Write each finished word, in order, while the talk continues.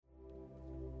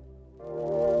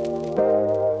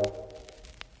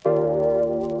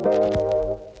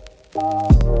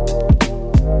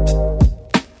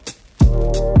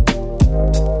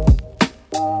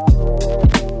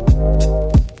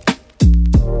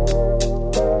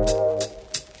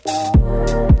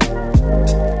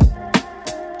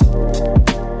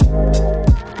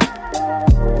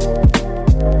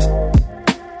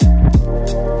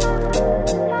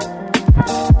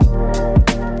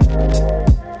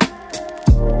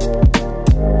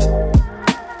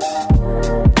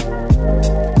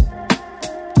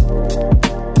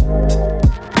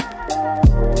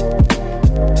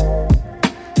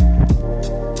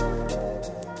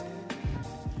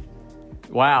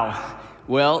Wow.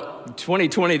 Well,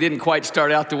 2020 didn't quite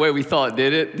start out the way we thought,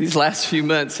 did it? These last few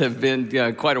months have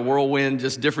been quite a whirlwind,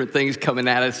 just different things coming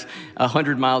at us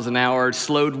 100 miles an hour,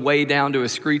 slowed way down to a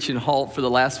screeching halt for the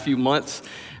last few months,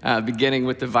 beginning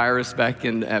with the virus back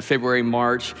in February,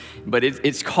 March. But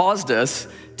it's caused us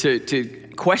to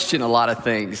question a lot of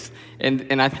things.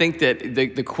 And I think that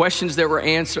the questions that we're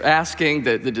asking,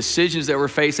 the decisions that we're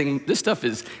facing, this stuff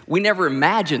we never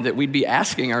imagined that we'd be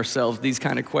asking ourselves these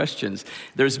kind of questions.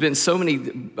 There's been so many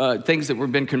things that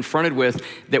we've been confronted with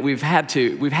that we've had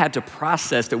to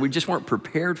process that we just weren't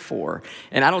prepared for.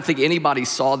 And I don't think anybody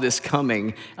saw this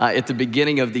coming at the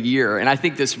beginning of the year. And I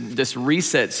think this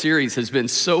reset series has been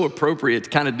so appropriate to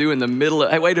kind of do in the middle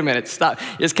of, hey, wait a minute, stop.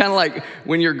 It's kind of like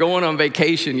when you're going on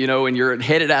vacation, and you're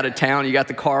headed out of town, you got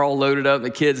the car all loaded up, the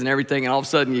kids and everything, and all of a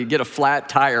sudden you get a flat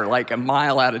tire like a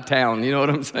mile out of town. You know what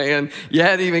I'm saying? You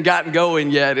hadn't even gotten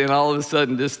going yet, and all of a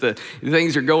sudden just the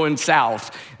things are going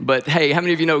south. But hey, how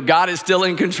many of you know God is still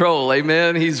in control?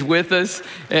 Amen. He's with us,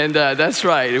 and that's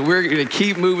right. And we're going to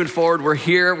keep moving forward. We're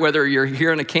here, whether you're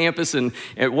here on a campus and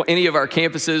at any of our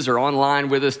campuses or online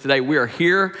with us today. We are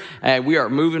here, and we are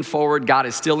moving forward. God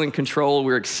is still in control.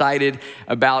 We're excited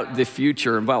about the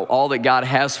future, about all that God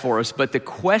has for us. But the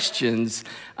questions,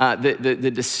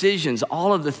 the decisions,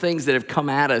 all of the things that have come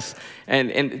at us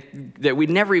and that we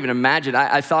never even imagined.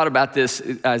 I thought about this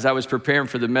as I was preparing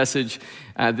for the message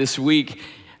this week.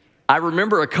 I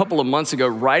remember a couple of months ago,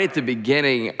 right at the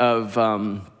beginning of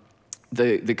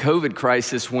the COVID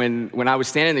crisis, when I was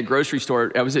standing in the grocery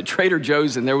store. I was at Trader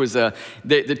Joe's, and there was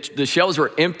the shelves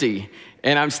were empty,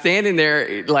 and I'm standing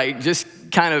there like just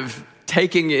kind of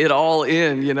taking it all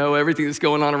in, everything that's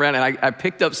going on around. And I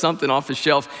picked up something off the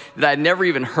shelf that I'd never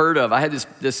even heard of. I had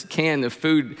this can of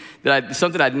food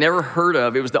something I'd never heard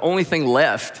of. It was the only thing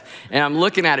left. And I'm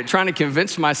looking at it, trying to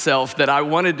convince myself that I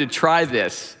wanted to try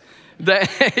this.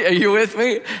 Are you with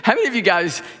me? How many of you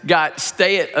guys got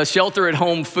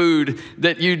shelter-at-home food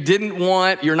that you didn't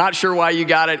want? You're not sure why you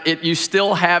got it. You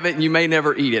still have it, and you may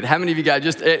never eat it. How many of you guys,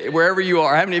 just wherever you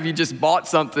are, how many of you just bought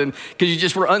something because you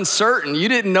just were uncertain? You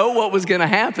didn't know what was going to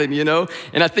happen, And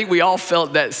I think we all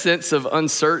felt that sense of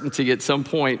uncertainty at some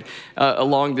point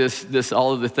along this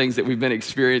all of the things that we've been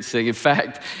experiencing. In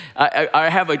fact,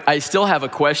 I still have a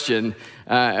question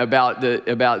about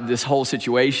this whole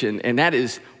situation, and that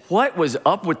is, what was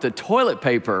up with the toilet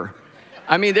paper?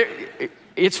 I mean,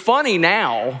 it's funny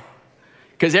now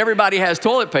because everybody has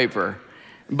toilet paper.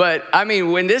 But I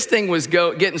mean, when this thing was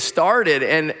getting started,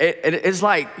 and it's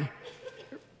like,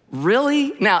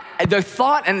 really? Now, the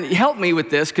thought, and help me with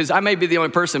this because I may be the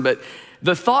only person, but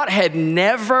the thought had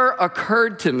never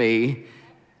occurred to me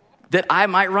that I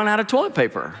might run out of toilet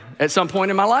paper at some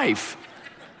point in my life.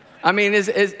 I mean,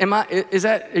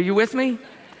 are you with me?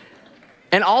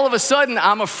 And all of a sudden,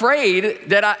 I'm afraid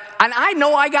that I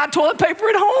know I got toilet paper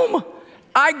at home.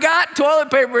 I got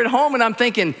toilet paper at home, and I'm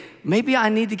thinking, maybe I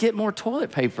need to get more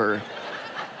toilet paper.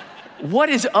 What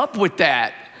is up with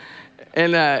that?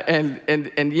 And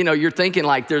you're thinking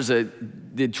like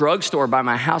the drugstore by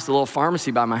my house, the little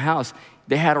pharmacy by my house,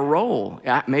 they had a roll.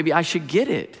 Maybe I should get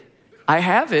it. I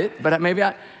have it, but maybe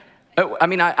I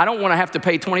don't want to have to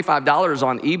pay $25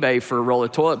 on eBay for a roll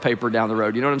of toilet paper down the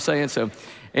road. You know what I'm saying? So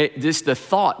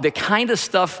the kind of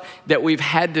stuff that we've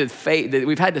had to face, that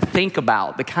we've had to think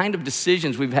about, the kind of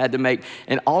decisions we've had to make,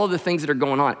 and all of the things that are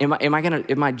going on.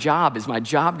 Is my job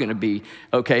going to be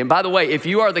okay? And by the way, if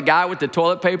you are the guy with the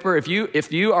toilet paper, if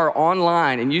you are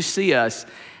online and you see us,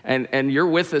 and you're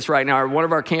with us right now at one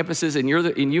of our campuses,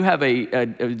 and you have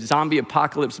a zombie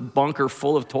apocalypse bunker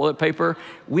full of toilet paper,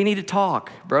 we need to talk,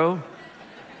 bro.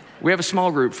 We have a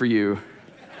small group for you.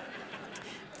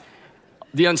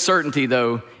 The uncertainty,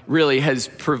 though, really has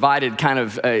provided kind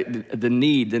of the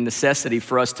necessity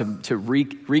for us to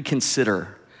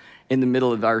reconsider in the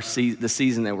middle of the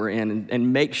season that we're in,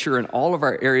 and make sure in all of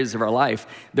our areas of our life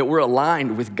that we're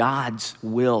aligned with God's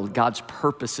will, God's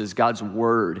purposes, God's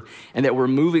word, and that we're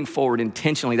moving forward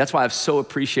intentionally. That's why I've so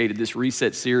appreciated this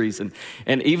reset series, and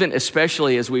even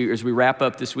especially as we wrap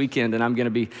up this weekend, and I'm going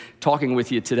to be talking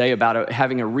with you today about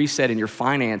having a reset in your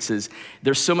finances.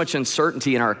 There's so much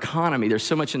uncertainty in our economy. There's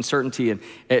so much uncertainty in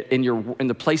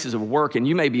the places of work, and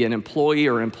you may be an employee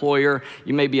or employer.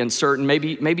 You may be uncertain.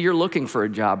 Maybe you're looking for a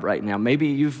job right now. Maybe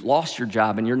you've lost your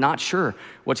job and you're not sure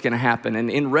what's going to happen.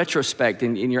 And in retrospect,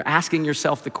 and you're asking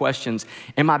yourself the questions,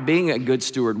 am I being a good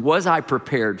steward? Was I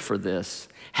prepared for this?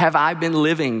 Have I been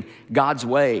living God's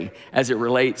way as it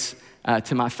relates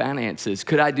to my finances?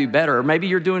 Could I do better? Or maybe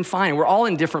you're doing fine. We're all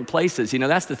in different places.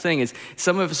 That's the thing is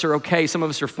some of us are okay. Some of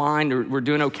us are fine. We're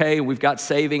doing okay. We've got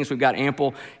savings. We've got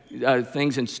ample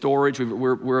things in storage.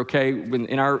 We're okay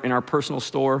in our personal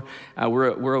store.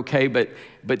 We're okay.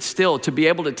 But still, to be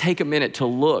able to take a minute to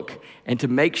look and to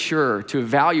make sure to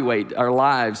evaluate our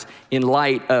lives in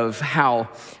light of how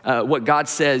what God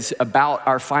says about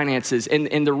our finances.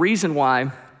 And the reason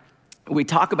why we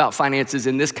talk about finances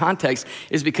in this context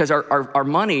is because our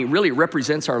money really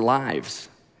represents our lives.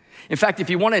 In fact, if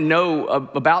you want to know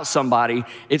about somebody,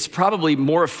 it's probably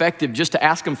more effective just to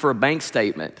ask them for a bank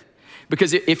statement.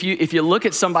 Because if you look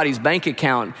at somebody's bank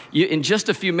account, in just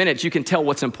a few minutes, you can tell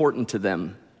what's important to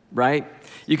them, right?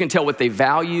 You can tell what they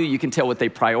value. You can tell what they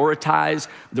prioritize,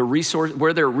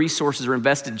 where their resources are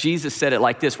invested. Jesus said it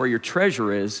like this, where your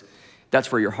treasure is,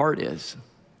 that's where your heart is,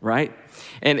 right?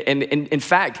 And in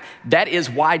fact, that is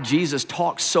why Jesus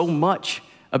talks so much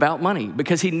about money,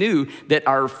 because he knew that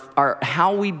our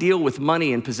how we deal with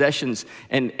money and possessions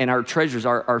and our treasures,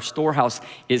 our storehouse,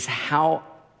 is how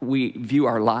we view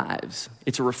our lives.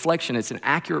 It's a reflection. It's an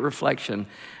accurate reflection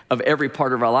of every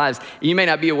part of our lives. You may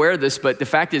not be aware of this, but the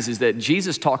fact is that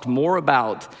Jesus talked more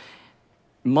about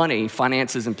money,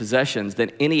 finances, and possessions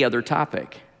than any other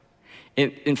topic.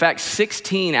 In fact,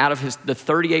 16 out of the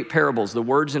 38 parables, the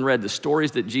words in red, the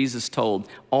stories that Jesus told,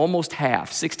 almost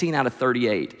half, 16 out of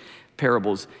 38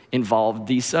 parables involved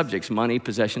these subjects: money,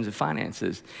 possessions, and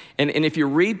finances. And if you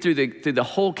read through the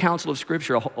whole counsel of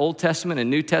Scripture, Old Testament and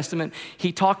New Testament,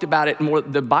 he talked about it more.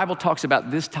 The Bible talks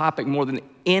about this topic more than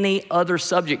any other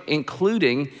subject,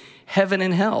 including heaven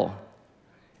and hell.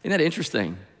 Isn't that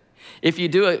interesting? If you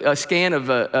do a scan of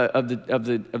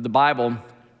the Bible,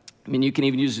 I mean, you can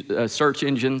even use a search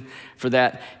engine for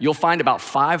that. You'll find about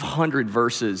 500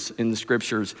 verses in the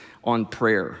Scriptures on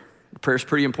prayer. Prayer's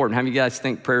pretty important. How many of you guys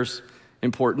think prayer's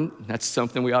important? That's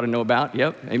something we ought to know about.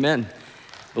 Yep, amen.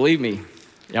 Believe me,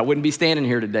 I wouldn't be standing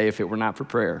here today if it were not for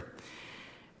prayer.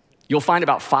 You'll find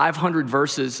about 500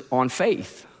 verses on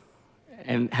faith.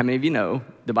 And how many of you know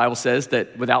the Bible says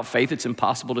that without faith, it's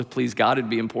impossible to please God? It'd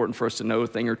be important for us to know a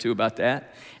thing or two about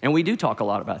that. And we do talk a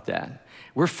lot about that.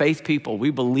 We're faith people. We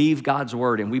believe God's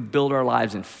word, and we build our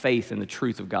lives in faith in the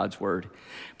truth of God's word.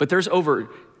 But there's over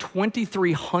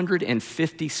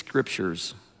 2,350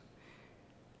 scriptures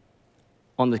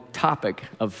on the topic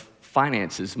of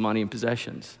finances, money, and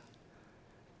possessions.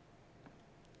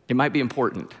 It might be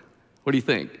important. What do you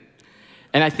think?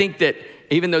 And I think that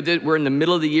even though we're in the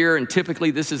middle of the year, and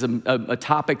typically this is a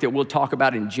topic that we'll talk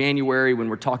about in January when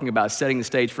we're talking about setting the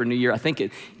stage for a new year, I think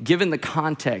given the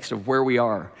context of where we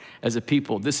are as a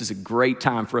people, this is a great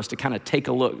time for us to kind of take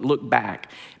a look back.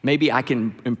 Maybe I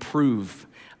can improve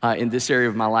in this area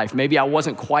of my life. Maybe I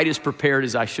wasn't quite as prepared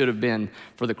as I should have been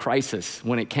for the crisis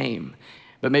when it came.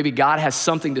 But maybe God has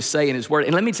something to say in his word.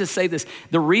 And let me just say this.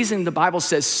 The reason the Bible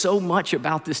says so much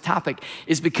about this topic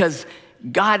is because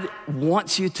God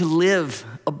wants you to live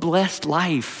a blessed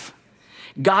life.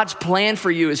 God's plan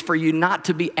for you is for you not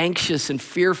to be anxious and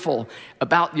fearful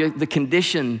about the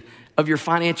condition of your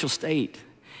financial state.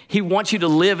 He wants you to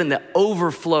live in the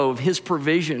overflow of his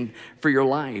provision for your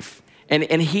life. And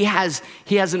he has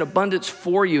an abundance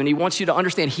for you, and he wants you to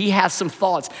understand he has some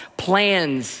thoughts,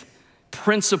 plans,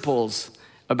 principles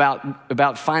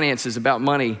about finances, about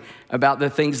money, about the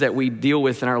things that we deal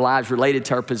with in our lives related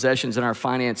to our possessions and our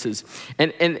finances.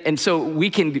 And so we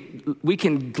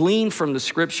can glean from the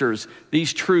scriptures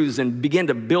these truths and begin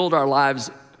to build our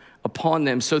lives upon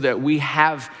them so that we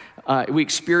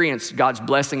experience God's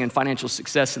blessing and financial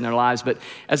success in their lives. But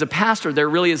as a pastor, there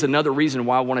really is another reason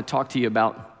why I want to talk to you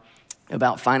about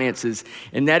finances,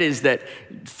 and that is that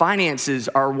finances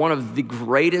are one of the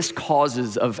greatest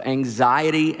causes of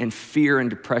anxiety and fear and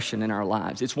depression in our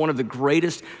lives. It's one of the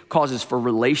greatest causes for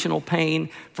relational pain,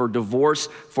 for divorce,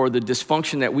 for the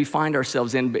dysfunction that we find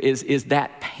ourselves in is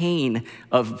that pain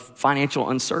of financial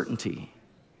uncertainty.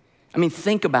 I mean,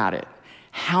 think about it.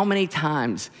 How many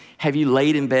times have you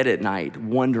laid in bed at night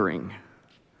wondering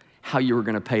how you were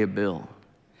going to pay a bill?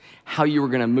 How you were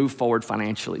going to move forward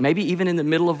financially. Maybe even in the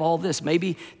middle of all this,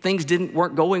 maybe things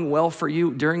weren't going well for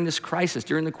you during this crisis,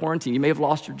 during the quarantine. You may have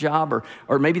lost your job,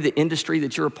 or maybe the industry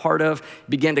that you're a part of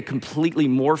began to completely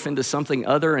morph into something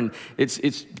other, and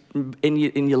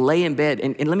you lay in bed.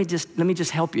 And let me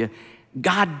just help you.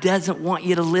 God doesn't want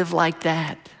you to live like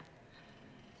that.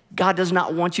 God does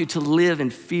not want you to live in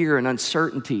fear and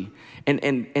uncertainty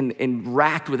and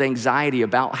racked with anxiety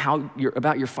about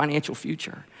your financial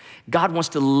future. God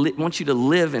wants you to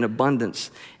live in abundance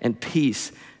and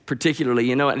peace, particularly.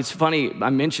 You know, and it's funny,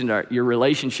 I mentioned your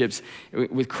relationships.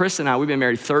 With Chris and I, we've been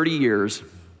married 30 years.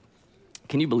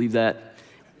 Can you believe that?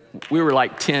 We were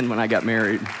like 10 when I got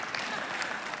married.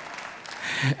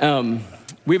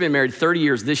 We've been married 30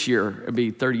 years this year. It'll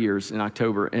be 30 years in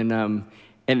October. And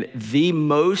the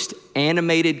most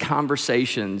animated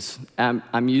conversations,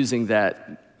 I'm using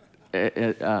that,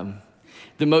 the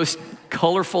most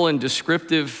colorful and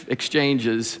descriptive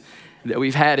exchanges that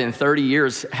we've had in 30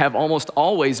 years have almost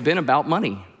always been about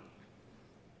money.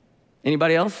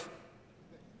 Anybody else?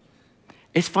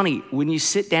 It's funny, when you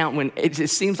sit down, when it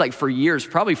seems like for years,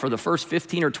 probably for the first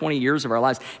 15 or 20 years of our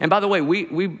lives, and by the way,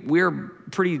 we're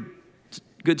pretty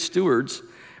good stewards,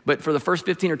 but for the first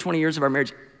 15 or 20 years of our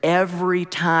marriage, every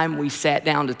time we sat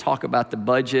down to talk about the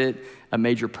budget, a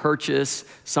major purchase,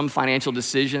 some financial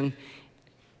decision,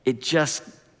 I just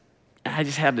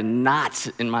had the knots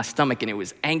in my stomach, and it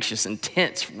was anxious and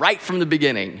tense right from the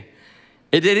beginning.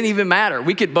 It didn't even matter.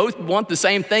 We could both want the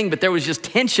same thing, but there was just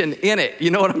tension in it.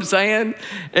 You know what I'm saying?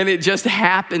 And it just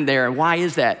happened there. And why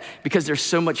is that? Because there's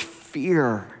so much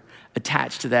fear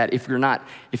attached to that if you're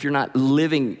not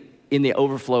living in the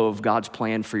overflow of God's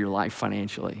plan for your life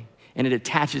financially. And it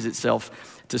attaches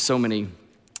itself to so many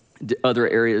other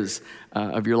areas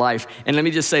of your life. And let me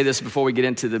just say this before we get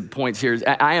into the points here.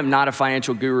 I am not a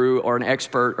financial guru or an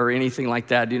expert or anything like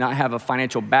that. I do not have a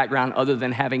financial background other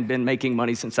than having been making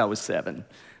money since I was 7.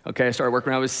 Okay, I started working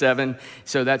when I was 7.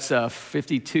 So that's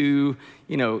 52,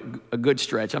 a good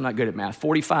stretch. I'm not good at math.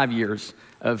 45 years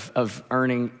of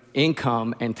earning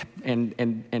income and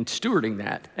stewarding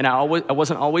that. And I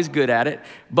wasn't always good at it.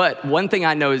 But one thing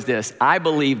I know is this. I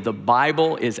believe the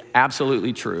Bible is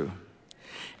absolutely true.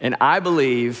 And I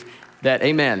believe that,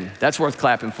 amen, that's worth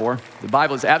clapping for. The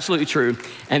Bible is absolutely true.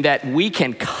 And that we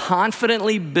can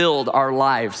confidently build our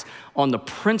lives on the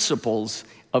principles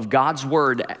of God's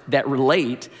word that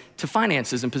relate to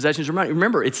finances and possessions or money.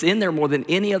 Remember, it's in there more than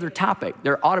any other topic.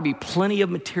 There ought to be plenty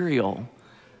of material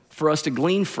for us to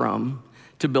glean from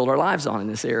to build our lives on in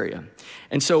this area.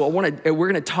 And so we're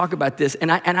going to talk about this.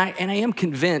 And I am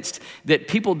convinced that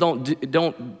people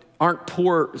aren't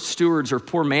poor stewards or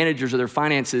poor managers of their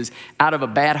finances out of a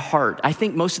bad heart. I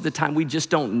think most of the time we just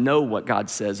don't know what God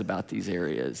says about these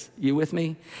areas. You with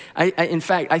me? In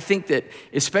fact, I think that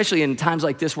especially in times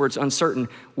like this where it's uncertain,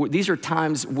 these are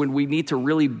times when we need to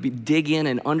really dig in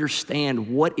and understand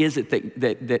what is it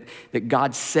that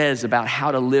God says about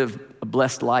how to live a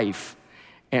blessed life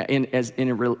as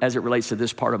it relates to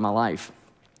this part of my life.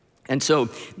 And so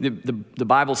the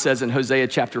Bible says in Hosea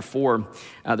chapter 4,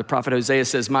 the prophet Hosea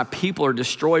says, my people are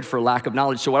destroyed for lack of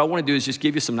knowledge. So what I want to do is just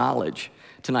give you some knowledge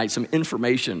tonight, some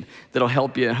information that'll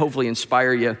help you and hopefully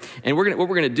inspire you. And what we're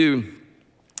going to do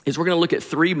is we're going to look at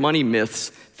 3 money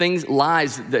myths,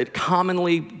 lies that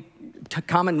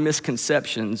common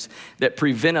misconceptions that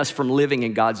prevent us from living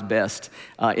in God's best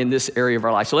in this area of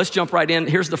our life. So let's jump right in.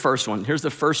 Here's the first one. Here's the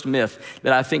first myth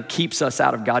that I think keeps us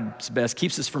out of God's best,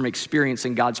 keeps us from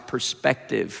experiencing God's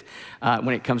perspective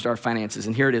when it comes to our finances.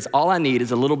 And here it is. All I need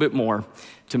is a little bit more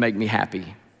to make me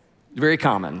happy. Very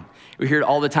common. We hear it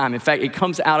all the time. In fact, it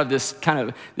comes out of this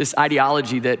this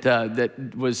ideology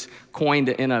that was coined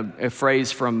in a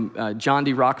phrase from John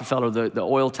D. Rockefeller, the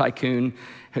oil tycoon,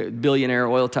 billionaire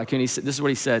oil tycoon. This is what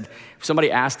he said.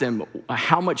 Somebody asked him,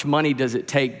 how much money does it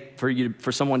take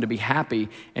for someone to be happy?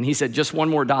 And he said, just one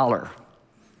more dollar.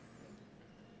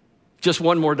 Just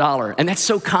one more dollar. And that's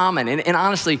so common. And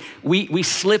honestly, we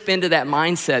slip into that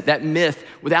mindset, that myth,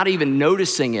 without even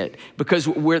noticing it, because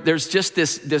there's just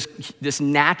this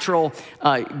natural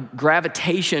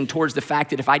gravitation towards the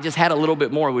fact that if I just had a little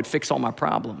bit more, it would fix all my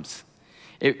problems.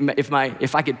 If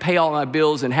I could pay all my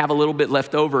bills and have a little bit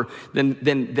left over,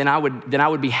 then I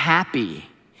would be happy.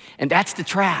 And that's the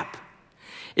trap.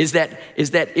 Is that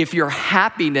if your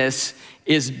happiness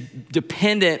is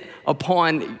dependent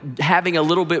upon having a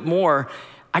little bit more,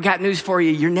 I got news for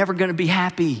you, you're never gonna be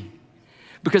happy.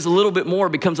 Because a little bit more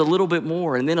becomes a little bit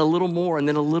more, and then a little more, and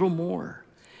then a little more,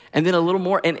 and then a little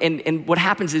more. And what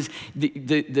happens is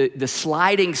the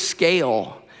sliding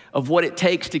scale of what it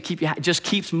takes to keep you just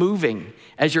keeps moving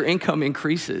as your income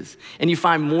increases. And you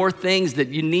find more things that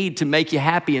you need to make you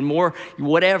happy, and more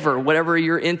whatever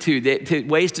you're into,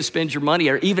 ways to spend your money,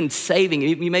 or even saving.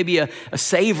 You may be a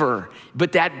saver,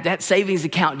 but that savings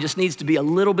account just needs to be a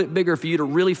little bit bigger for you to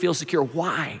really feel secure.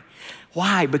 Why?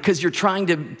 Why? Because you're trying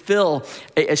to fill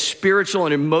a spiritual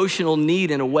and emotional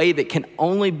need in a way that can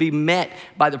only be met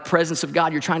by the presence of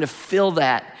God. You're trying to fill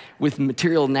that with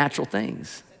material and natural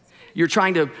things. You're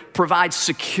trying to provide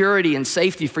security and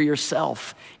safety for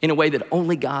yourself in a way that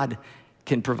only God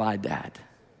can provide that.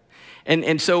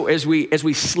 And so as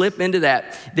we slip into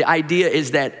that, the idea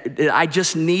is that I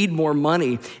just need more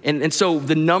money. And so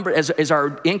the number, as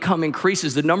our income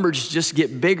increases, the numbers just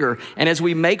get bigger. And as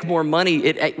we make more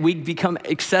money, we become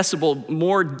accessible,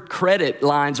 more credit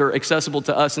lines are accessible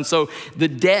to us. And so the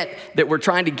debt that we're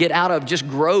trying to get out of just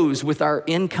grows with our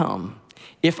income.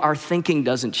 If our thinking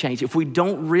doesn't change, if we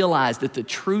don't realize that the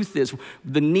truth is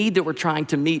the need that we're trying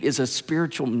to meet is a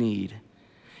spiritual need.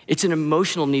 It's an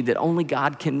emotional need that only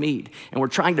God can meet. And we're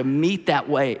trying to meet that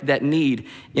need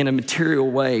in a material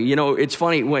way. You know, it's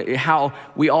funny how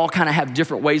we all kind of have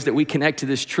different ways that we connect to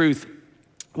this truth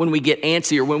when we get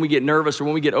antsy or when we get nervous or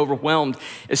when we get overwhelmed,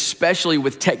 especially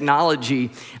with technology.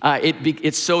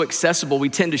 It's so accessible, we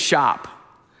tend to shop.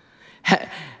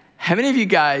 How many of you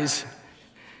guys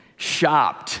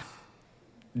shopped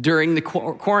during the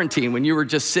quarantine when you were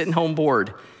just sitting home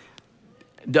bored?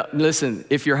 Listen,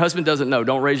 if your husband doesn't know,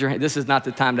 don't raise your hand. This is not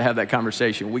the time to have that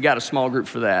conversation. We got a small group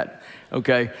for that,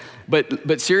 okay?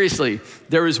 But seriously,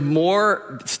 there was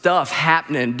more stuff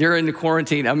happening during the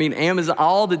quarantine. I mean, Amazon,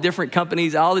 all the different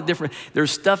companies,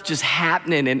 there's stuff just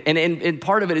happening. And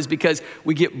part of it is because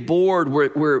we get bored.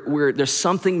 We're there's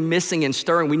something missing and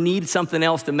stirring. We need something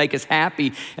else to make us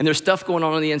happy. And there's stuff going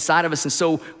on the inside of us. And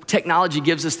so technology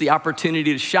gives us the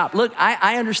opportunity to shop. Look,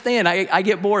 I understand. I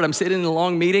get bored. I'm sitting in a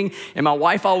long meeting, and my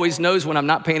wife always knows when I'm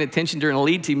not paying attention during a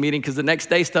lead team meeting because the next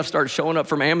day stuff starts showing up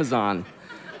from Amazon.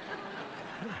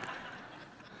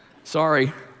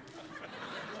 Sorry.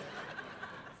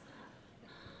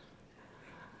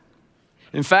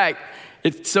 In fact,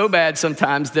 it's so bad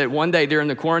sometimes that one day during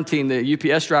the quarantine,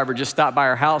 the UPS driver just stopped by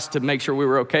our house to make sure we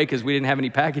were okay because we didn't have any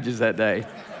packages that day.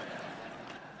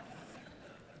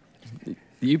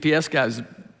 The UPS guy's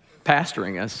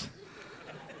pastoring us.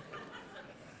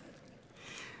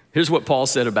 Here's what Paul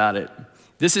said about it.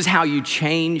 This is how you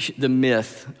change the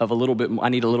myth of I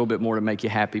need a little bit more to make you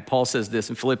happy. Paul says this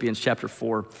in Philippians chapter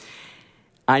 4.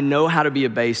 I know how to be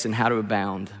abased and how to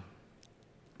abound.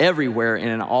 Everywhere and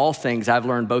in all things I've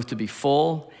learned both to be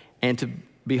full and to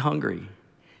be hungry,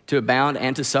 to abound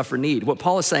and to suffer need. What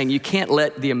Paul is saying, you can't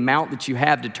let the amount that you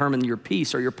have determine your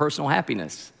peace or your personal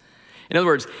happiness. In other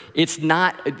words, it's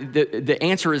not, the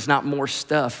answer is not more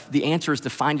stuff. The answer is to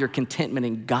find your contentment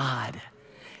in God.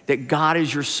 That God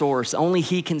is your source. Only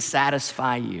He can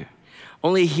satisfy you.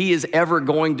 Only He is ever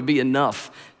going to be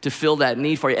enough to fill that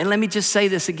need for you. And let me just say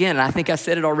this again, and I think I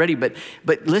said it already, but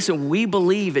listen, we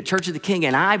believe at Church of the King,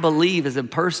 and I believe as a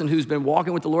person who's been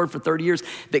walking with the Lord for 30 years,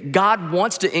 that God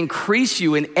wants to increase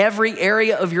you in every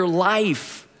area of your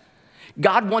life.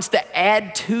 God wants to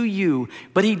add to you,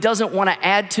 but He doesn't want to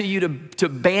add to you to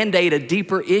Band-Aid a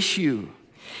deeper issue.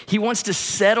 He wants to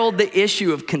settle the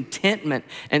issue of contentment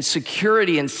and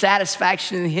security and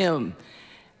satisfaction in Him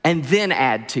and then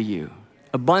add to you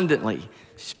abundantly,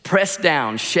 pressed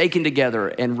down, shaken together,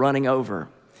 and running over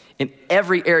in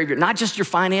every area of your, not just your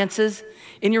finances,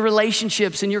 in your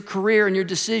relationships, in your career, in your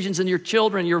decisions, in your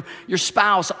children, your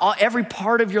spouse, every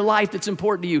part of your life that's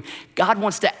important to you. God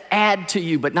wants to add to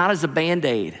you, but not as a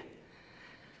Band-Aid,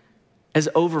 as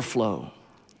overflow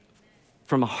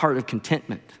from a heart of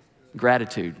contentment.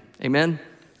 Gratitude. Amen?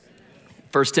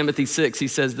 1 Timothy 6, he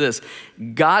says this,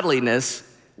 godliness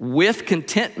with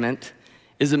contentment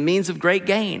is a means of great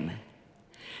gain.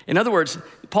 In other words,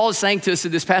 Paul is saying to us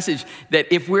in this passage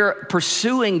that if we're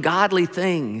pursuing godly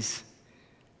things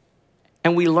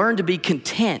and we learn to be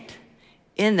content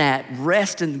in that,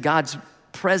 rest in God's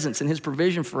presence and His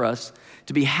provision for us,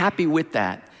 to be happy with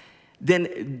that,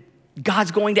 then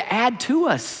God's going to add to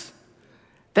us.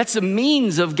 That's a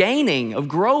means of gaining, of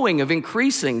growing, of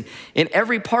increasing in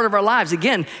every part of our lives.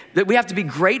 Again, that we have to be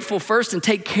grateful first and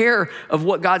take care of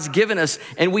what God's given us.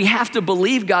 And we have to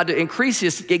believe God to increase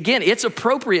us. Again, it's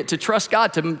appropriate to trust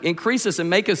God to increase us and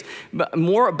make us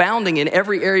more abounding in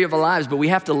every area of our lives. But we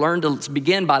have to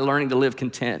begin by learning to live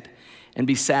content and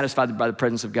be satisfied by the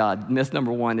presence of God. Myth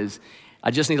number one is,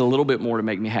 I just need a little bit more to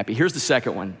make me happy. Here's the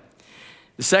second one.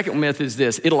 The second myth is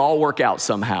this, it'll all work out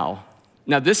somehow.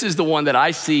 Now, this is the one that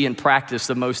I see in practice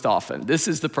the most often. This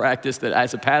is the practice that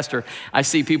as a pastor, I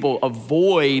see people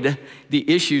avoid the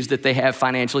issues that they have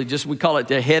financially. We call it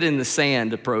the head in the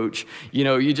sand approach. You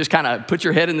know, you just kind of put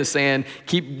your head in the sand,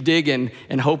 keep digging,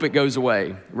 and hope it goes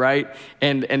away, right?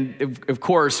 And of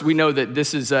course, we know that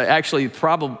this is actually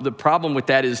the problem with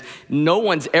that is no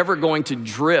one's ever going to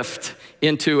drift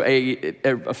into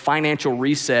a financial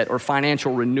reset or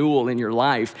financial renewal in your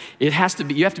life. You have to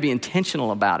be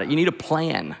intentional about it. You need a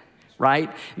plan,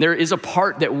 right? There is a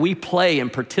part that we play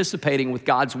in participating with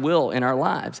God's will in our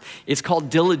lives. It's called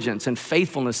diligence and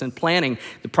faithfulness and planning.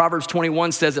 The Proverbs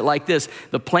 21 says it like this: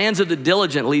 the plans of the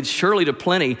diligent lead surely to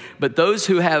plenty, but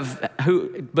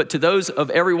to those of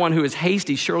everyone who is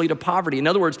hasty, surely to poverty. In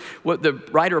other words, what the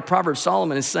writer of Proverbs,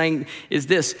 Solomon, is saying is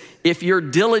this: if you're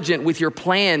diligent with your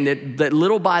plan, that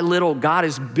little by little God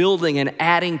is building and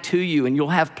adding to you, and you'll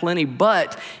have plenty.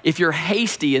 But if you're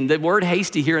hasty, and the word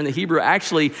hasty here in the Hebrew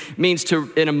actually means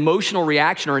to an emotional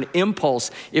reaction or an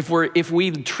impulse. If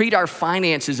we treat our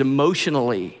finances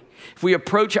emotionally, if we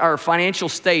approach our financial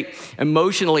state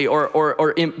emotionally or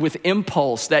with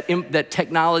impulse, that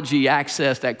technology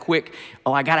access, that quick,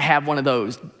 I got to have one of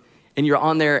those, and you're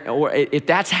on there, or if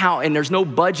that's how, and there's no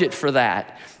budget for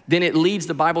that, then it leads,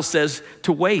 the Bible says,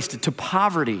 to waste, to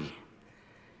poverty.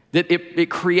 That it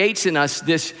creates in us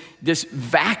this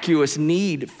vacuous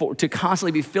need to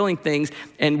constantly be filling things,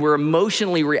 and we're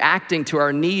emotionally reacting to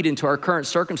our need and to our current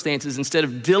circumstances instead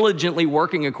of diligently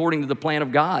working according to the plan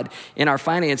of God in our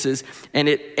finances, and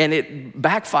it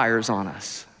backfires on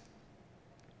us.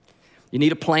 You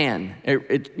need a plan.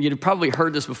 You've probably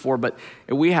heard this before, but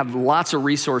we have lots of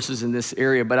resources in this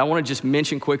area. But I want to just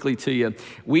mention quickly to you,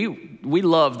 we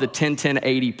love the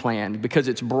 10-10-80 plan because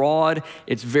it's broad,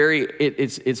 it's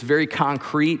very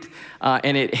concrete,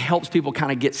 and it helps people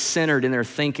kind of get centered in their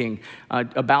thinking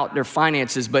about their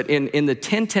finances. But in the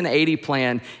 10-10-80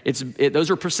 plan, those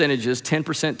are percentages: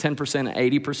 10%, 10%, and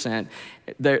 80%.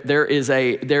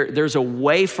 There's a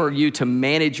way for you to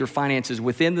manage your finances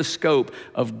within the scope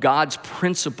of God's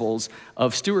principles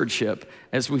of stewardship,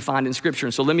 as we find in Scripture.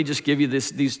 And so let me just give you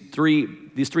these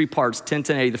three parts: 10,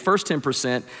 10, 80. The first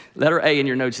 10%, letter A in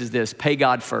your notes, is this: pay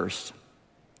God first.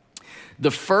 The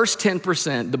first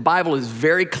 10%, the Bible is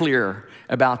very clear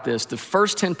about this. The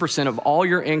first 10% of all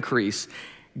your increase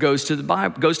goes to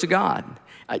God.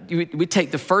 We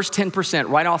take the first 10%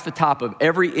 right off the top of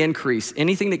every increase,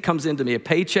 anything that comes into me, a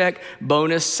paycheck,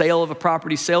 bonus, sale of a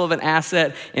property, sale of an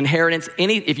asset, inheritance,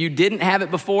 if you didn't have it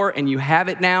before and you have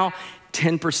it now,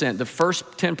 10%. The first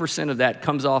 10% of that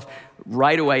comes off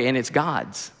right away, and it's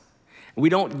God's. We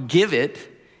don't give it,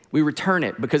 we return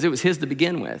it, because it was His to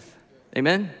begin with.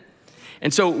 Amen?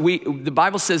 And so the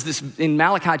Bible says this in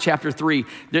Malachi chapter 3,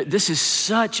 this is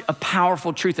such a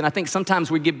powerful truth. And I think sometimes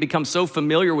we become so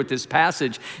familiar with this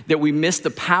passage that we miss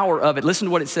the power of it. Listen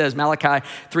to what it says. Malachi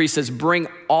 3 says, bring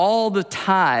all the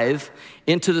tithe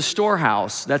into the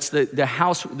storehouse. That's the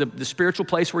house, the spiritual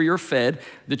place where you're fed,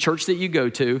 the church that you go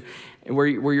to, where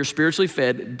you're spiritually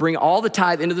fed. Bring all the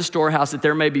tithe into the storehouse, that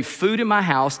there may be food in my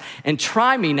house, and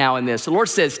try me now in this. The Lord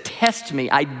says, test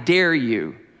me, I dare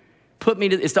you.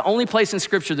 It's the only place in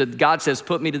Scripture that God says,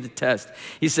 put me to the test.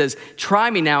 He says,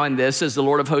 try me now in this, says the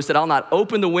Lord of hosts, that I'll not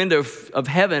open the window of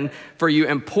heaven for you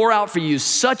and pour out for you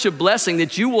such a blessing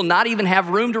that you will not even have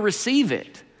room to receive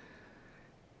it.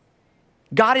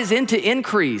 God is into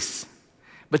increase,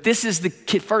 but this is the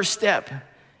first step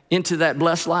into that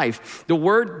blessed life. The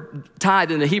word tithe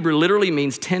in the Hebrew literally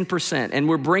means 10%, and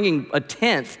we're bringing a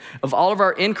tenth of all of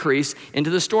our increase into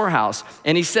the storehouse.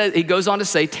 And he goes on to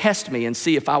say, test me and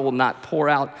see if I will not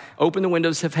open the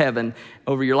windows of heaven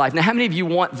over your life. Now, how many of you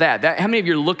want that? How many of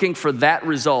you are looking for that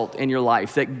result in your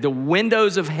life, that the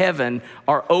windows of heaven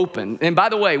are open? And by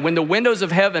the way, when the windows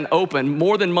of heaven open,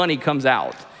 more than money comes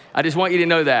out. I just want you to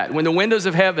know that. When the windows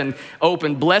of heaven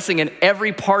open, blessing in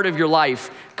every part of your life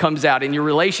comes out, in your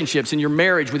relationships, in your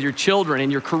marriage, with your children,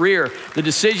 in your career, the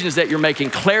decisions that you're making,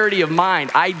 clarity of mind,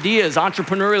 ideas,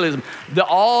 entrepreneurialism,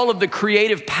 all of the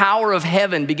creative power of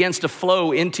heaven begins to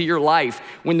flow into your life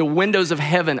when the windows of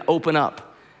heaven open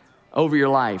up over your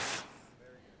life.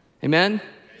 Amen?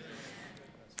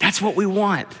 That's what we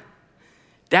want.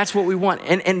 That's what we want.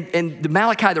 And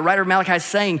the writer of Malachi is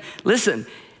saying, listen,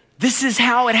 this is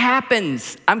how it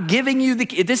happens. I'm giving you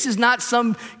this is not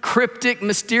some cryptic,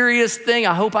 mysterious thing.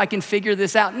 I hope I can figure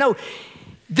this out. No,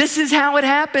 this is how it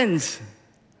happens.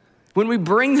 When we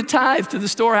bring the tithe to the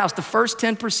storehouse, the first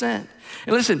 10%. And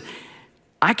listen,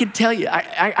 I can tell you,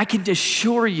 I can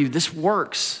assure you this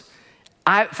works.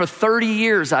 For 30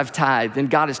 years, I've tithed, and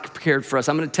God has cared for us.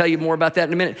 I'm going to tell you more about that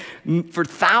in a minute. For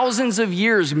thousands of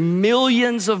years,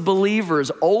 millions of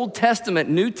believers, Old Testament,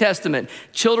 New Testament,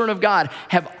 children of God,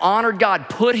 have honored God,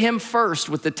 put Him first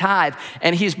with the tithe,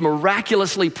 and He's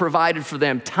miraculously provided for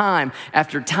them time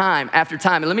after time after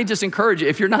time. And let me just encourage you,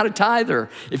 if you're not a tither,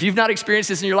 if you've not experienced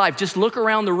this in your life, just look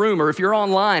around the room, or if you're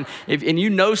online, and you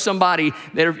know somebody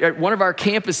that are at one of our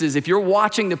campuses, if you're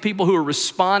watching the people who are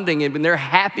responding and they're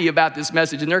happy about this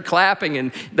message and they're clapping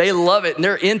and they love it and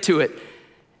they're into it,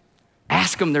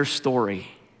 ask them their story.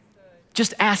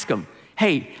 Just ask them,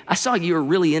 Hey, I saw you were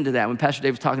really into that when Pastor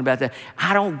Dave was talking about that.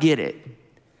 I don't get it.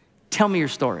 Tell me your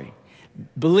story.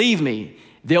 Believe me,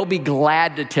 they'll be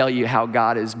glad to tell you how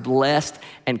God is blessed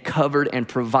and covered and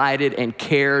provided and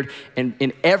cared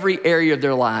in every area of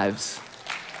their lives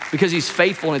because he's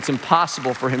faithful and it's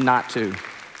impossible for him not to.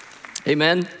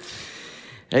 Amen?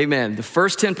 Amen. The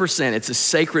first 10%, it's a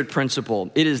sacred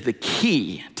principle. It is the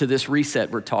key to this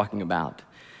reset we're talking about,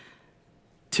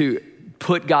 to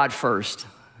put God first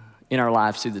in our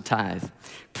lives through the tithe.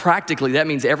 Practically, that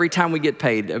means every time we get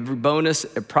paid, every bonus,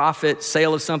 a profit,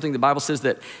 sale of something, the Bible says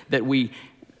that we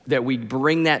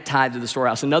bring that tithe to the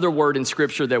storehouse. Another word in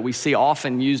Scripture that we see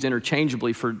often used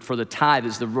interchangeably for the tithe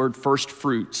is the word first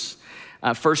fruits.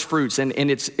 First fruits, and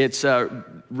it's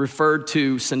referred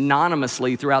to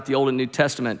synonymously throughout the Old and New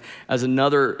Testament as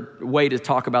another way to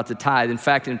talk about the tithe. In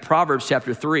fact, in Proverbs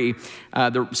chapter 3,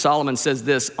 Solomon says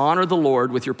this, honor the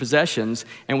Lord with your possessions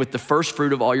and with the first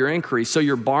fruit of all your increase, so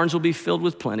your barns will be filled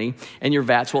with plenty and your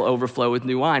vats will overflow with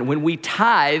new wine. When we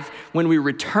tithe, when we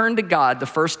return to God, the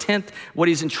first tenth, what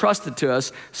he's entrusted to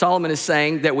us, Solomon is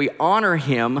saying that we honor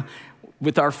him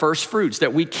with our first fruits,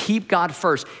 that we keep God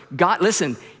first. God,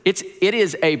 listen, it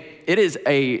is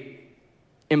a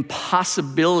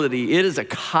impossibility. It is a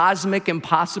cosmic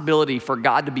impossibility for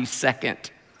God to be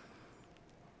second.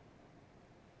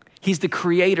 He's the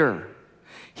creator.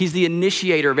 He's the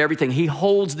initiator of everything. He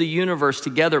holds the universe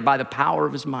together by the power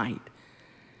of his might.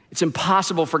 It's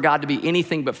impossible for God to be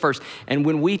anything but first. And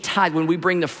when we tithe, when we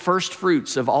bring the first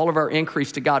fruits of all of our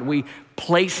increase to God, we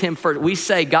place him first. We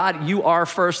say, God, you are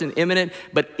first and imminent,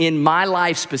 but in my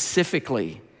life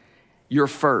specifically, you're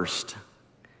first.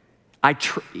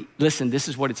 Listen, this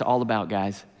is what it's all about,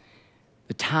 guys.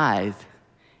 The tithe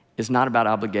is not about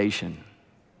obligation.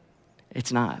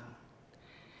 It's not.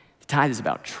 The tithe is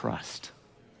about trust.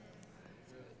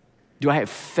 Do I have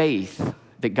faith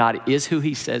that God is who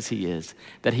he says he is,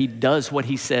 that he does what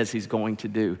he says he's going to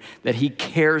do, that he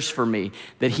cares for me,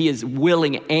 that he is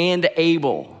willing and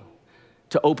able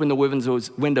to open the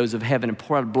windows of heaven and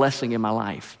pour out a blessing in my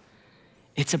life?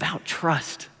 It's about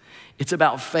trust. It's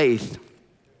about faith.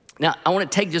 Now, I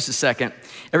want to take just a second.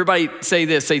 Everybody say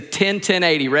this, say 10, 10,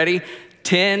 80. Ready?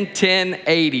 10, 10,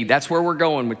 80. That's where we're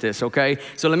going with this, okay?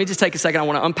 So let me just take a second. I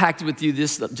want to unpack with you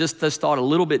this thought a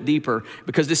little bit deeper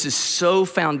because this is so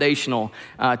foundational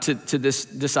to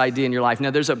this idea in your life.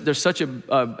 Now, there's such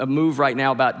a move right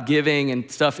now about giving and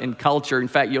stuff in culture. In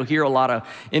fact, you'll hear a lot of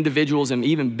individuals and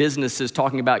even businesses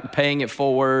talking about paying it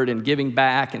forward and giving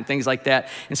back and things like that.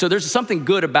 And so there's something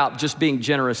good about just being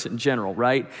generous in general,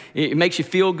 right? It makes you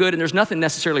feel good, and there's nothing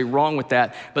necessarily wrong with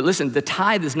that. But listen, the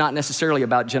tithe is not necessarily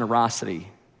about generosity.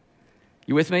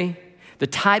 You with me? The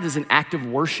tithe is an act of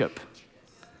worship.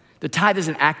 The tithe is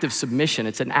an act of submission.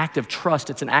 It's an act of trust.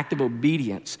 It's an act of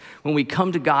obedience. When we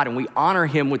come to God and we honor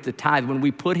him with the tithe, when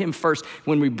we put him first,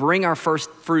 when we bring our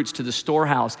first fruits to the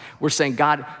storehouse, we're saying,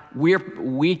 God,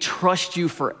 we trust you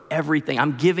for everything.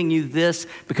 I'm giving you this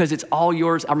because it's all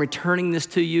yours. I'm returning this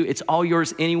to you. It's all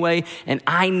yours anyway, and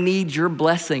I need your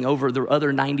blessing over the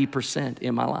other 90%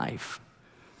 in my life.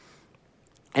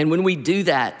 And when we do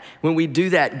that,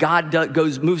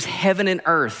 God moves heaven and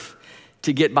earth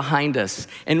to get behind us.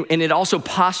 And it also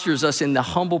postures us in the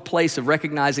humble place of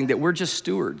recognizing that we're just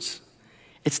stewards.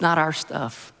 It's not our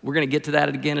stuff. We're gonna get to that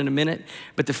again in a minute.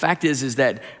 But the fact is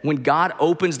that when God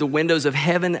opens the windows of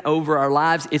heaven over our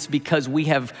lives, it's because we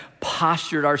have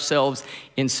postured ourselves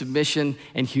in submission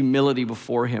and humility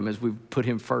before him as we put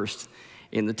him first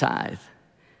in the tithe.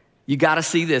 You got to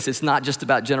see this. It's not just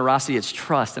about generosity. It's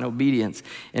trust and obedience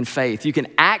and faith. You can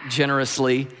act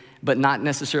generously, but not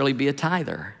necessarily be a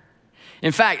tither.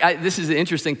 In fact, this is an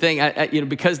interesting thing.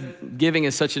 Because giving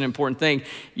is such an important thing.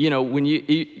 When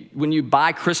you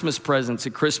buy Christmas presents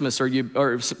at Christmas,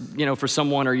 or for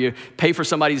someone, or you pay for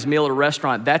somebody's meal at a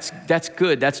restaurant, that's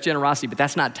good. That's generosity, but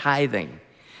that's not tithing.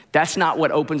 That's not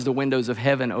what opens the windows of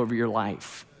heaven over your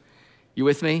life. You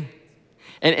with me?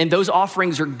 And those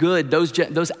offerings are good.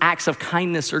 Those acts of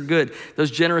kindness are good.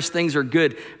 Those generous things are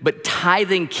good. But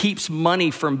tithing keeps money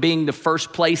from being the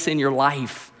first place in your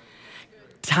life.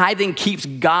 Tithing keeps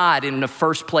God in the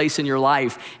first place in your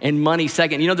life and money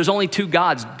second. There's only two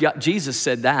gods. Jesus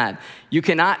said that. You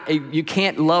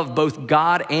can't love both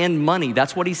God and money.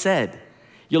 That's what he said.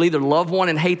 You'll either love one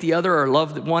and hate the other,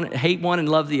 or hate one and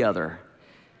love the other.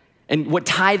 And what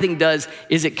tithing does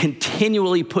is it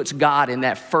continually puts God in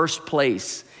that first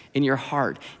place in your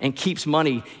heart and keeps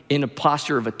money in a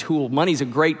posture of a tool. Money's a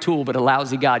great tool, but a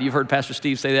lousy God. You've heard Pastor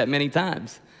Steve say that many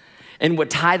times. And what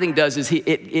tithing does is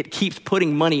it keeps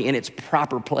putting money in its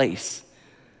proper place.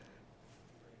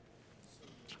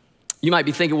 You might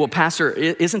be thinking, well, Pastor,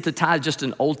 isn't the tithe just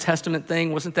an Old Testament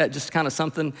thing? Wasn't that just kind of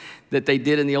something that they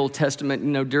did in the Old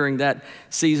Testament, during that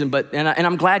season? And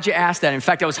I'm glad you asked that. In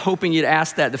fact, I was hoping you'd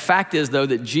ask that. The fact is, though,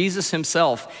 that Jesus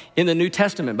himself, in the New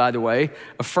Testament, by the way,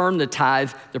 affirmed the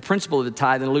tithe, the principle of the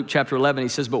tithe in Luke chapter 11. He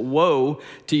says, but woe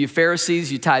to you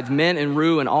Pharisees, you tithe mint and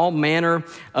rue and all manner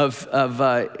of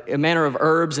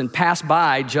herbs and pass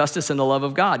by justice and the love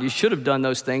of God. You should have done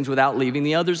those things without leaving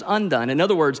the others undone. In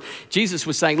other words, Jesus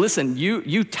was saying, listen,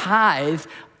 you tithe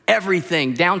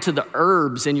everything down to the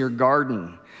herbs in your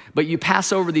garden, but you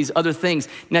pass over these other things.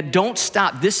 Now, don't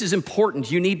stop. This is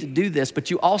important. You need to do this, but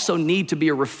you also need to be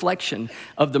a reflection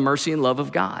of the mercy and love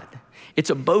of God. It's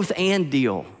a both and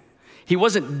deal. He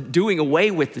wasn't doing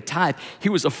away with the tithe. He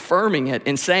was affirming it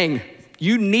and saying,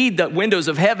 you need the windows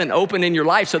of heaven open in your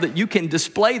life so that you can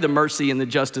display the mercy and the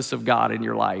justice of God in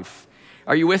your life.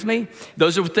 Are you with me?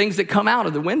 Those are things that come out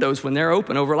of the windows when they're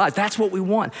open over lives. That's what we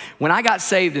want. When I got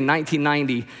saved in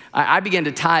 1990, I began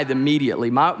to tithe immediately.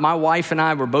 My wife and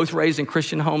I were both raised in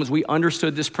Christian homes. We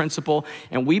understood this principle,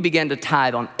 and we began to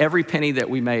tithe on every penny that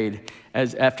we made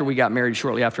after we got married,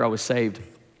 shortly after I was saved.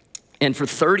 And for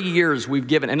 30 years, we've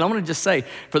given. And I'm going to just say,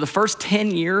 for the first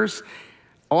 10 years,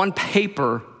 on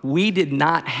paper, we did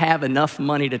not have enough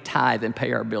money to tithe and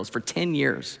pay our bills for 10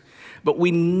 years. But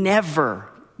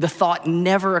the thought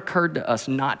never occurred to us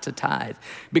not to tithe,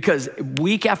 because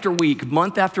week after week,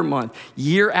 month after month,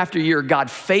 year after year,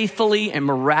 God faithfully and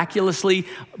miraculously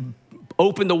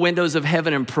opened the windows of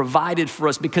heaven and provided for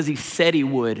us because he said he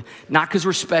would. Not because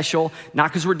we're special,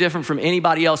 not because we're different from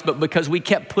anybody else, but because we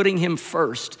kept putting him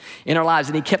first in our lives.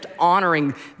 And he kept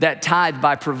honoring that tithe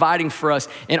by providing for us.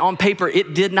 And on paper,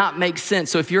 it did not make sense.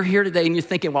 So if you're here today and you're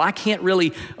thinking, well, I can't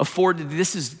really afford to,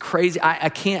 this is crazy.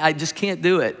 I just can't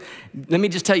do it. Let me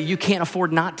just tell you, you can't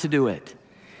afford not to do it.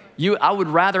 I would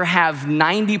rather have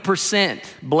 90%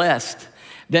 blessed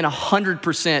than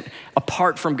 100%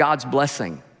 apart from God's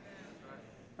blessing.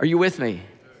 Are you with me?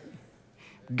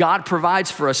 God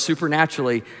provides for us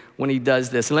supernaturally when he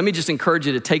does this. And let me just encourage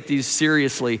you to take these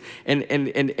seriously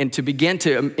and to begin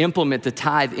to implement the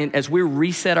tithe as we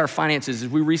reset our finances, as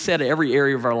we reset every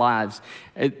area of our lives,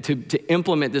 to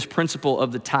implement this principle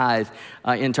of the tithe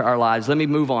into our lives. Let me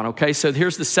move on, okay? So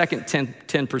here's the second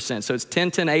 10%. So it's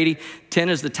 10, 10, 80. 10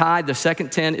 is the tithe. The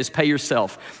second 10 is pay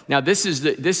yourself. Now, this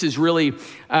is really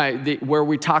where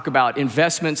we talk about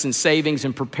investments and savings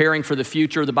and preparing for the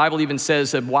future. The Bible even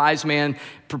says a wise man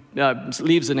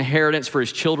leaves an inheritance for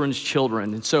his children's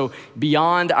children. And so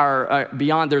beyond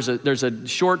there's a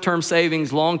short-term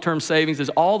savings, long-term savings. There's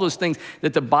all those things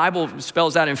that the Bible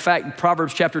spells out. In fact,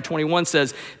 Proverbs chapter 21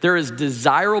 says, there is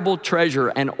desirable treasure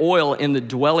and oil in the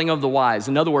dwelling of the wise.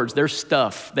 In other words, there's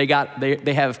stuff. They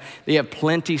have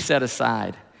plenty set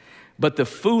aside. But the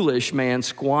foolish man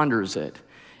squanders it.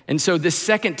 And so this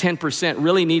second 10%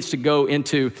 really needs to go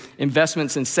into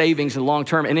investments and savings and long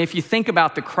term. And if you think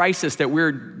about the crisis that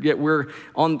we're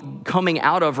coming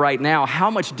out of right now, how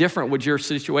much different would your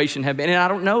situation have been? And I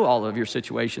don't know all of your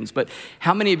situations, but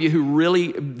how many of you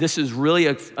who this is really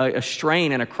a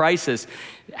strain and a crisis,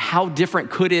 how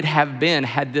different could it have been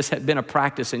had this had been a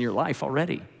practice in your life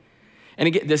already? And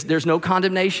again, there's no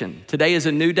condemnation. Today is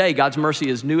a new day. God's mercy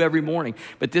is new every morning.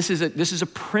 But this is a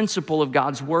principle of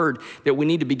God's word that we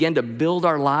need to begin to build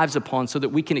our lives upon so that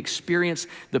we can experience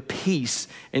the peace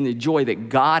and the joy that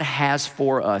God has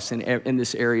for us in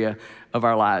this area of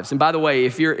our lives. And by the way,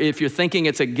 if you're thinking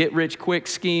it's a get-rich-quick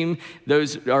scheme,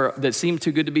 that seem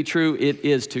too good to be true, it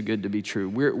is too good to be true.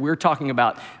 We're talking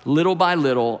about little by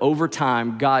little, over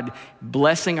time, God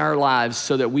blessing our lives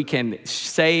so that we can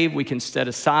save, we can set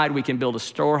aside, we can build a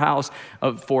storehouse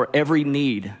for every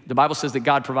need. The Bible says that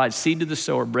God provides seed to the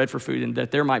sower, bread for food, and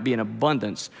that there might be an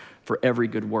abundance for every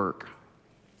good work.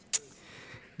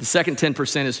 The second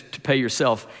 10% is to pay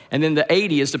yourself, and then the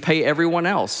 80 is to pay everyone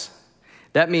else.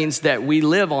 That means that we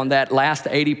live on that last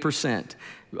 80%.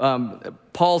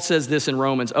 Paul says this in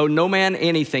Romans, owe no man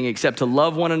anything except to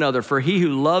love one another, for he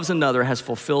who loves another has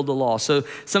fulfilled the law. So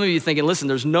some of you thinking, listen,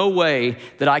 there's no way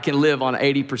that I can live on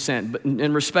 80%.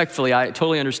 And respectfully, I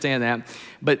totally understand that.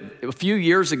 But a few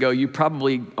years ago, you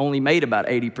probably only made about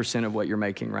 80% of what you're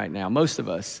making right now. Most of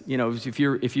us,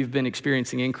 if you've been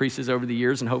experiencing increases over the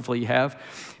years, and hopefully you have.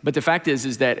 But the fact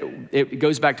is that it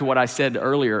goes back to what I said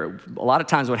earlier. A lot of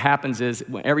times what happens is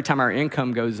every time our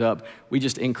income goes up, we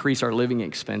just increase our living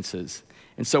expenses.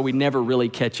 And so we never really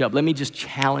catch up. Let me just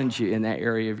challenge you in that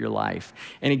area of your life.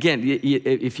 And again,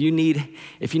 if you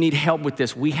need help with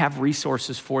this, we have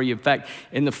resources for you. In fact,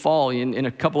 in the fall, in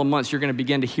a couple of months, you're going to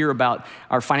begin to hear about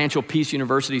our Financial Peace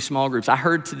University small groups. I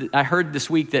heard this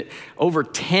week that over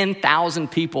 10,000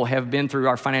 people have been through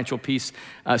our Financial Peace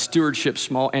stewardship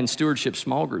small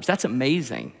groups. That's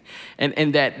amazing.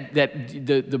 And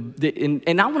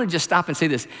I want to just stop and say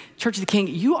this, Church of the King,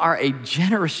 you are a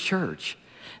generous church.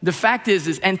 The fact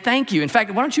is, and thank you. In fact,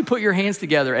 why don't you put your hands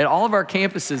together at all of our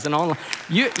campuses and all,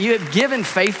 you have given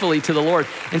faithfully to the Lord.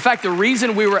 In fact, the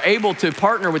reason we were able to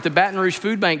partner with the Baton Rouge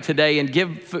Food Bank today and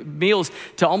give meals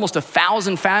to almost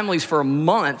 1,000 families for a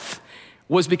month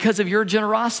was because of your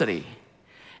generosity.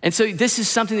 And so this is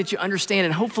something that you understand,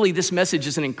 and hopefully this message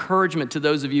is an encouragement to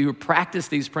those of you who practice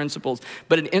these principles,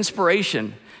 but an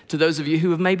inspiration to those of you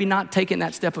who have maybe not taken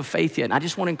that step of faith yet. And I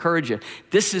just want to encourage you.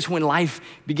 This is when life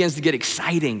begins to get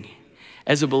exciting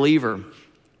as a believer.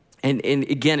 And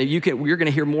again, you're going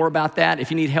to hear more about that. If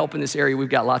you need help in this area, we've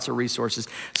got lots of resources.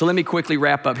 So let me quickly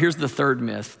wrap up. Here's the third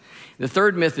myth. The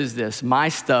third myth is this: my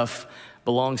stuff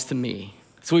belongs to me.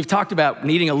 So we've talked about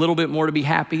needing a little bit more to be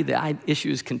happy. The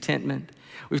issue is contentment.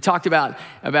 We've talked about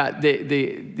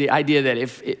the idea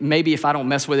that maybe if I don't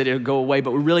mess with it, it'll go away,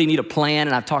 but we really need a plan.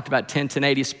 And I've talked about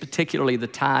 10-10-80, particularly the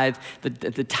tithe.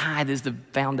 The tithe is the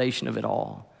foundation of it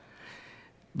all.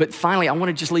 But finally, I want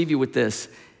to just leave you with this.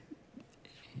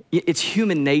 It's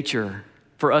human nature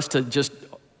for us to just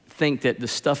think that the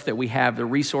stuff that we have, the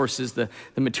resources, the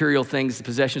material things, the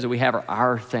possessions that we have are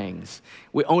our things.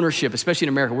 Ownership, especially in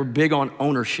America, we're big on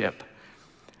ownership.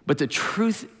 But the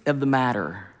truth of the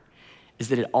matter is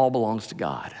that it all belongs to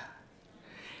God.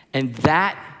 And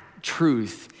that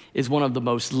truth is one of the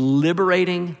most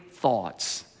liberating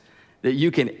thoughts that you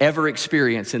can ever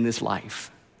experience in this life.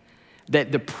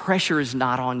 That the pressure is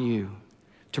not on you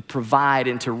to provide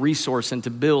and to resource and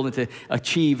to build and to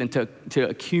achieve and to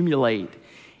accumulate.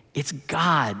 It's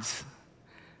God's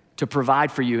to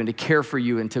provide for you and to care for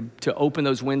you and to open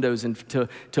those windows and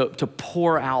to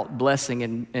pour out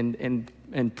blessing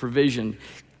and provision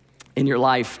in your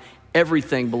life.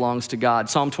 Everything belongs to God.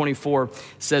 Psalm 24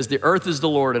 says, the earth is the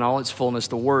Lord and all its fullness,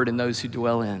 the word and those who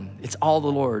dwell in. It's all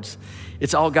the Lord's.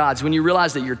 It's all God's. When you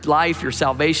realize that your life, your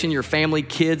salvation, your family,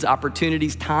 kids,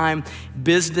 opportunities, time,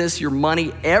 business, your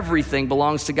money, everything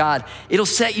belongs to God, it'll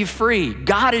set you free.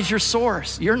 God is your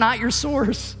source. You're not your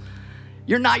source.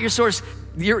 You're not your source.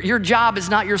 Your job is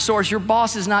not your source. Your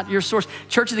boss is not your source.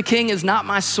 Church of the King is not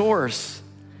my source.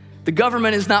 The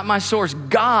government is not my source.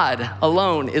 God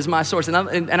alone is my source. And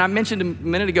I mentioned a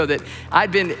minute ago that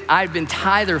I've been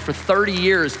tither for 30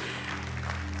 years.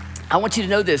 I want you to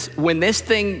know this. When this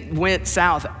thing went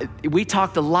south, we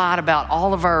talked a lot about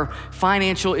all of our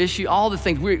financial issue, all the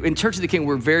things. In Church of the King,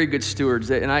 we're very good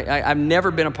stewards. And I've never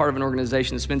been a part of an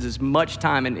organization that spends as much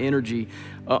time and energy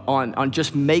on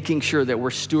just making sure that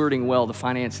we're stewarding well the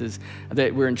finances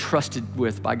that we're entrusted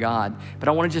with by God. But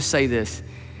I want to just say this.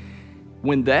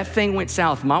 When that thing went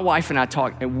south, my wife and I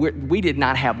talked, and we did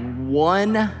not have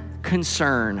one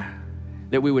concern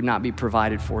that we would not be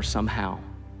provided for somehow.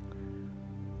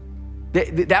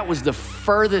 That was the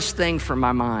furthest thing from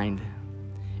my mind.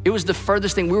 It was the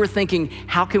furthest thing. We were thinking,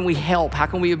 how can we help? How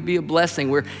can we be a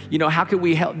blessing? How can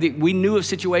we help? We knew of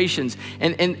situations.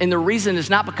 And the reason is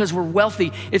not because we're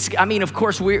wealthy. Of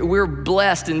course, we're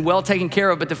blessed and well taken care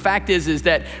of. But the fact is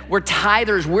that we're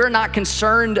tithers. We're not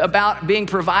concerned about being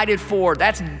provided for.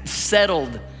 That's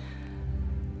settled.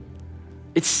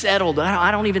 It's settled.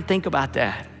 I don't even think about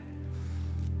that.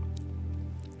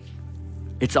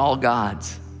 It's all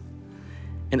God's.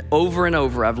 And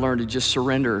over, I've learned to just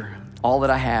surrender all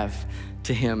that I have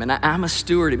to him. And I'm a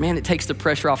steward. Man, it takes the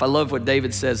pressure off. I love what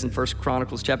David says in 1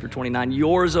 Chronicles chapter 29.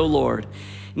 Yours, O Lord.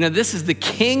 Now, this is the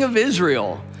king of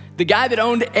Israel, the guy that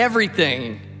owned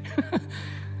everything.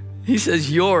 He says,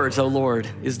 yours, O Lord,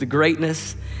 is the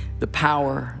greatness, the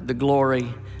power, the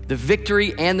glory, the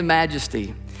victory, and the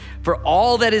majesty. For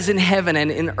all that is in heaven and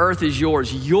in earth is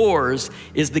yours. Yours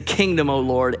is the kingdom, O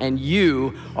Lord, and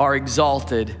you are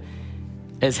exalted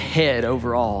as head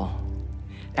over all.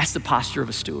 That's the posture of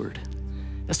a steward.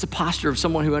 That's the posture of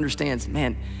someone who understands,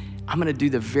 man, I'm gonna do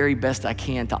the very best I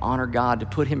can to honor God, to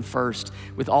put him first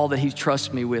with all that he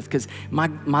trusts me with. Because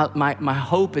my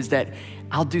hope is that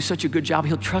I'll do such a good job,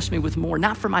 he'll trust me with more,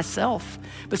 not for myself,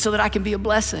 but so that I can be a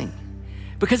blessing.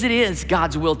 Because it is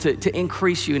God's will to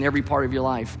increase you in every part of your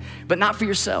life, but not for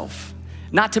yourself,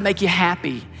 not to make you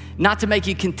happy, not to make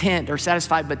you content or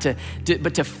satisfied, but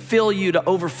to fill you to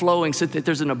overflowing so that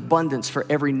there's an abundance for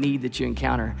every need that you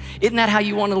encounter. Isn't that how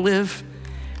you want to live?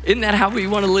 Isn't that how we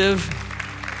want to live?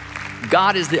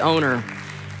 God is the owner.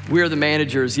 We're the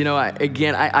managers. You know,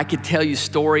 I could tell you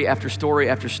story after story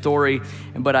after story,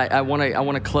 but I want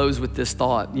to close with this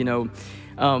thought. You know,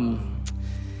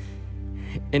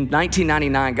 in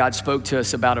 1999, God spoke to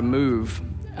us about a move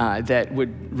that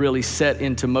would really set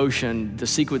into motion the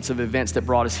sequence of events that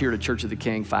brought us here to Church of the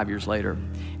King 5 years later.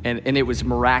 And it was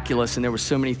miraculous, and there were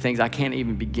so many things I can't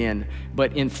even begin.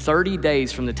 But in 30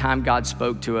 days from the time God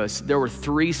spoke to us, there were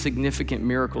 3 significant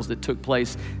miracles that took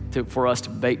place for us to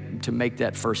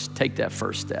take that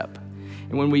first step.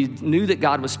 And when we knew that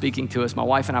God was speaking to us, my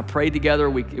wife and I prayed together.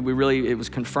 It was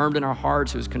confirmed in our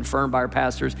hearts. It was confirmed by our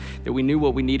pastors that we knew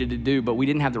what we needed to do, but we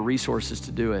didn't have the resources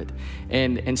to do it.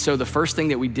 And so the first thing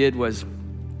that we did was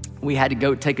we had to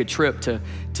go take a trip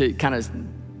to kind of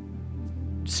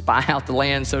spy out the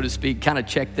land, so to speak, kind of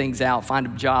check things out, find a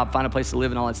job, find a place to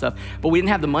live and all that stuff. But we didn't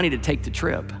have the money to take the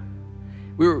trip.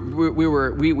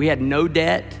 We had no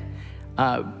debt,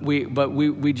 but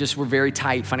we just were very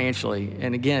tight financially.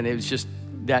 And again, it was just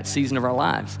that season of our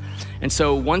lives. And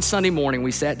so one Sunday morning,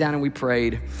 we sat down and we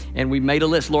prayed and we made a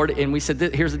list, Lord, and we said,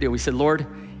 here's the deal. We said, Lord,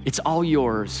 it's all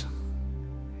yours.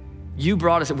 You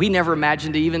brought us. We never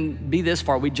imagined to even be this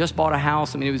far. We just bought a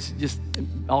house. I mean, it was just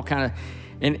all kind of,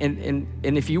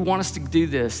 and if you want us to do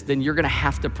this, then you're going to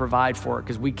have to provide for it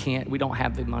because we don't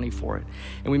have the money for it.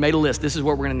 And we made a list. This is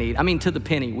what we're going to need. I mean, to the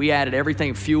penny. We added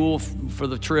everything, fuel for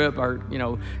the trip, our,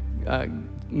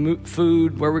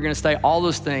 food, where we're going to stay, all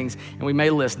those things. And we made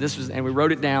a list. And we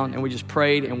wrote it down and we just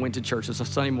prayed and went to church. It was a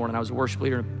Sunday morning. I was a worship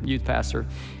leader and youth pastor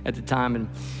at the time.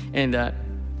 And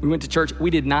we went to church.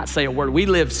 We did not say a word. We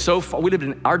lived so far.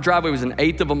 Our driveway was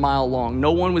 1/8 of a mile long.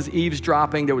 No one was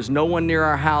eavesdropping. There was no one near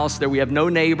our house. We have no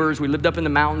neighbors. We lived up in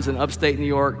the mountains in upstate New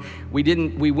York.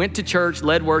 We went to church,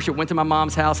 led worship, went to my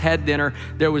mom's house, had dinner.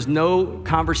 There was no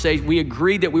conversation. We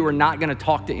agreed that we were not going to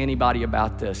talk to anybody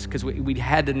about this because we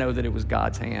had to know that it was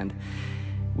God's hand.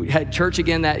 We had church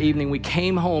again that evening. We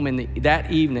came home that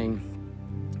evening.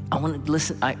 I want to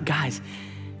listen, guys.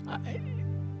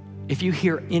 If you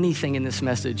hear anything in this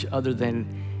message other than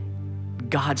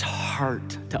God's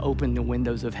heart to open the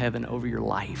windows of heaven over your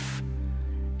life,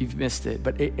 you've missed it.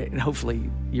 But hopefully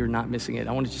you're not missing it.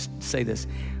 I want to just say this.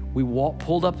 We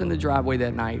pulled up in the driveway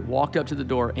that night, walked up to the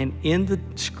door, and in the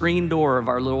screen door of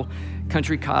our little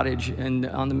country cottage in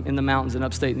the mountains in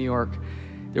upstate New York,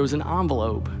 there was an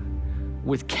envelope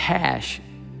with cash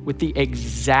with the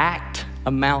exact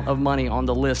amount of money on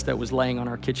the list that was laying on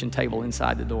our kitchen table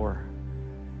inside the door.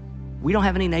 We don't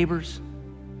have any neighbors.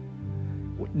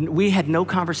 We had no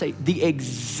conversation. The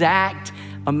exact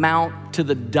amount to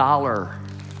the dollar.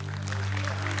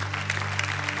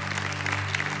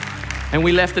 And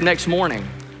we left the next morning.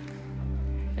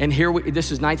 And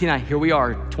this is 1999. Here we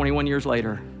are, 21 years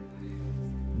later.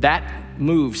 That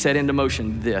move set into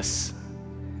motion this.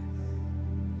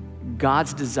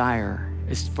 God's desire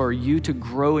is for you to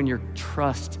grow in your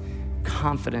trust,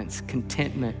 confidence,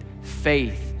 contentment,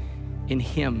 faith in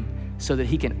Him, so that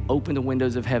He can open the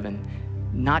windows of heaven,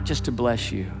 not just to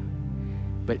bless you,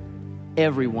 but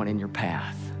everyone in your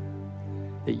path,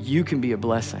 that you can be a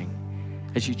blessing.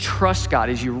 As you trust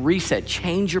God, as you reset,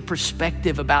 change your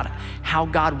perspective about how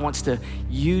God wants to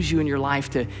use you in your life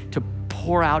to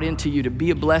pour out into you, to be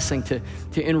a blessing, to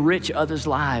enrich others'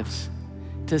 lives,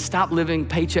 to stop living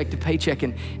paycheck to paycheck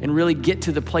and really get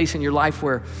to the place in your life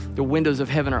where the windows of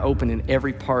heaven are open in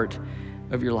every part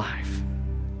of your life.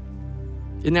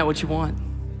 Isn't that what you want?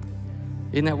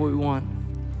 Isn't that what we want?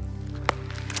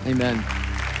 Amen.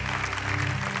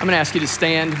 I'm going to ask you to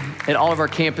stand at all of our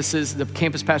campuses. The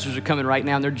campus pastors are coming right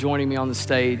now, and they're joining me on the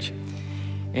stage.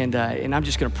 And I'm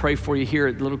just going to pray for you here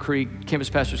at Little Creek. Campus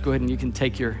pastors, go ahead and you can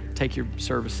take your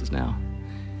services now.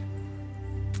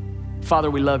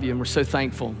 Father, we love you, and we're so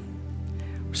thankful.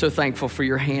 We're so thankful for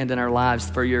your hand in our lives,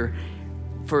 for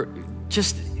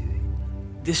just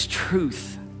this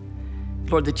truth,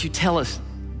 Lord, that you tell us,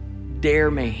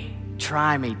 dare me,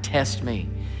 try me, test me,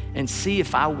 and see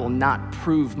if I will not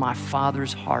prove my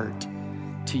Father's heart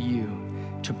to you,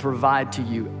 to provide to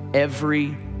you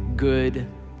every good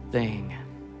thing.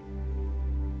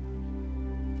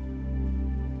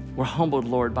 We're humbled,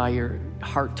 Lord, by your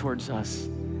heart towards us.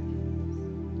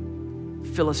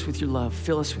 Fill us with your love.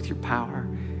 Fill us with your power.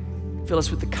 Fill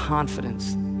us with the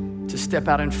confidence to step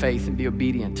out in faith and be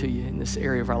obedient to you in this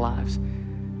area of our lives.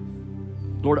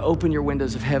 Lord, open your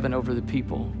windows of heaven over the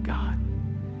people, God.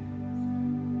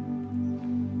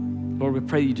 Lord, we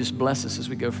pray you just bless us as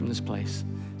we go from this place.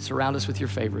 Surround us with your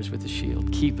favors, with the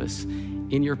shield. Keep us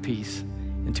in your peace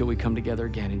until we come together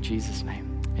again. In Jesus'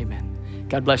 name, amen.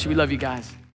 God bless you. We love you guys.